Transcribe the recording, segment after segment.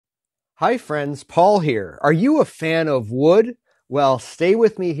Hi friends, Paul here. Are you a fan of wood? Well, stay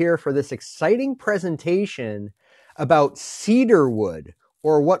with me here for this exciting presentation about cedar wood,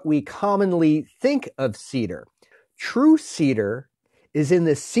 or what we commonly think of cedar. True cedar is in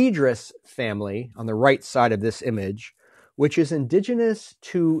the Cedrus family on the right side of this image, which is indigenous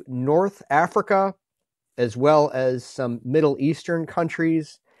to North Africa, as well as some Middle Eastern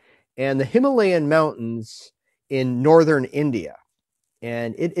countries, and the Himalayan mountains in northern India.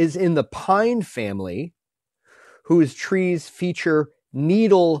 And it is in the pine family, whose trees feature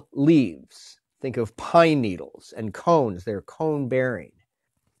needle leaves. Think of pine needles and cones, they're cone bearing.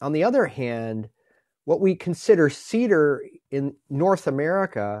 On the other hand, what we consider cedar in North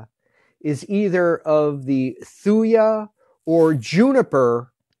America is either of the Thuja or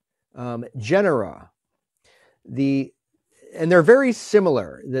juniper genera. And they're very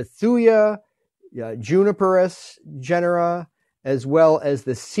similar. The Thuja, Juniperus genera, as well as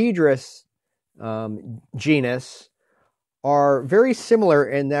the Cedrus genus, are very similar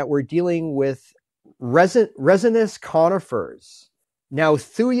in that we're dealing with resinous conifers. Now,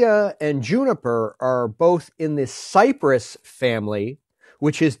 Thuja and juniper are both in the cypress family,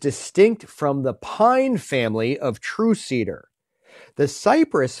 which is distinct from the pine family of true cedar. The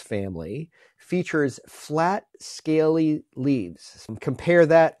cypress family features flat, scaly leaves. Compare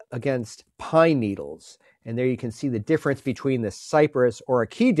that against pine needles. And there you can see the difference between the cypress, or a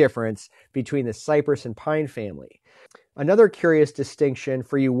key difference between the cypress and pine family. Another curious distinction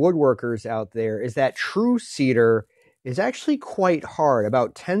for you woodworkers out there is that true cedar is actually quite hard, about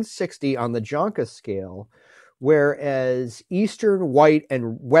 1060 on the Jonca scale, whereas eastern white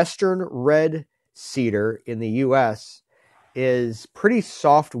and western red cedar in the US is pretty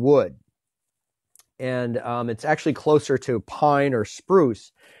soft wood. And it's actually closer to pine or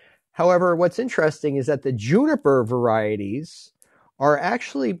spruce. However, what's interesting is that the juniper varieties are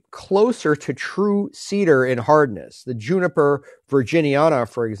actually closer to true cedar in hardness. The juniper virginiana,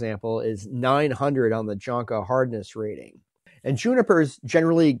 for example, is 900 on the Jonca hardness rating. And junipers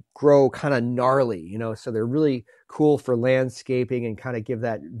generally grow kind of gnarly, so they're really cool for landscaping and kind of give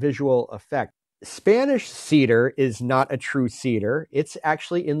that visual effect. Spanish cedar is not a true cedar. It's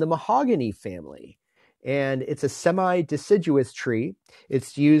actually in the mahogany family. And it's a semi-deciduous tree.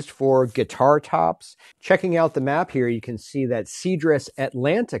 It's used for guitar tops. Checking out the map here, you can see that Cedrus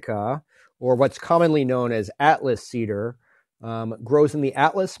atlantica, or what's commonly known as Atlas cedar, grows in the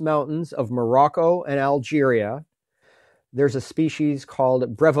Atlas Mountains of Morocco and Algeria. There's a species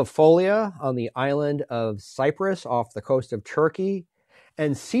called brevifolia on the island of Cyprus off the coast of Turkey.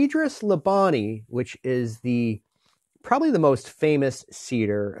 And Cedrus libani, which is probably the most famous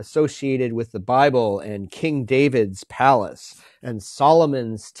cedar associated with the Bible and King David's palace and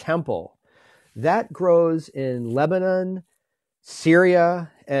Solomon's temple, that grows in Lebanon, Syria,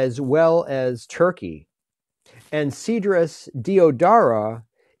 as well as Turkey. And Cedrus deodara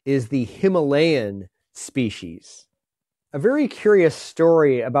is the Himalayan species. A very curious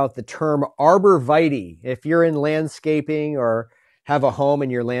story about the term Arborvitae. If you're in landscaping or have a home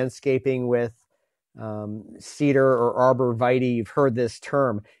and you're landscaping with cedar or Arborvitae, you've heard this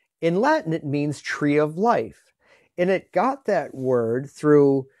term. In Latin, it means tree of life. And it got that word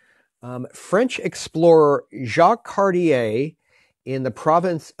through French explorer Jacques Cartier in the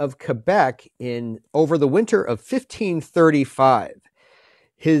province of Quebec over the winter of 1535.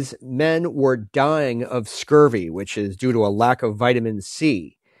 His men were dying of scurvy, which is due to a lack of vitamin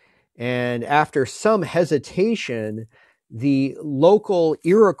C. And after some hesitation, the local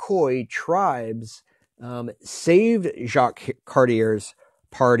Iroquois tribes saved Jacques Cartier's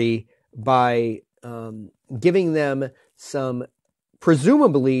party by giving them some,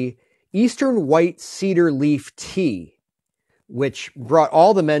 presumably, eastern white cedar leaf tea, which brought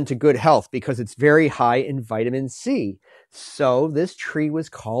all the men to good health because it's very high in vitamin C. So this tree was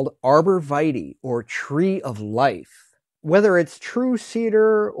called Arborvitae, or tree of life. Whether it's true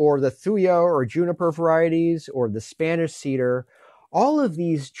cedar or the Thuja or juniper varieties or the Spanish cedar, all of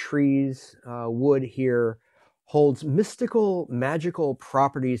these trees, wood here, holds mystical, magical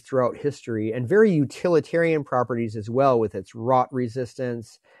properties throughout history and very utilitarian properties as well, with its rot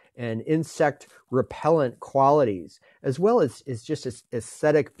resistance and insect repellent qualities, as well as just its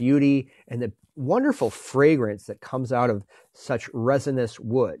aesthetic beauty and the wonderful fragrance that comes out of such resinous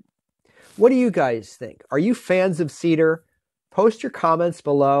wood. What do you guys think? Are you fans of cedar? Post your comments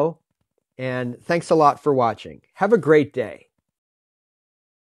below, and thanks a lot for watching. Have a great day.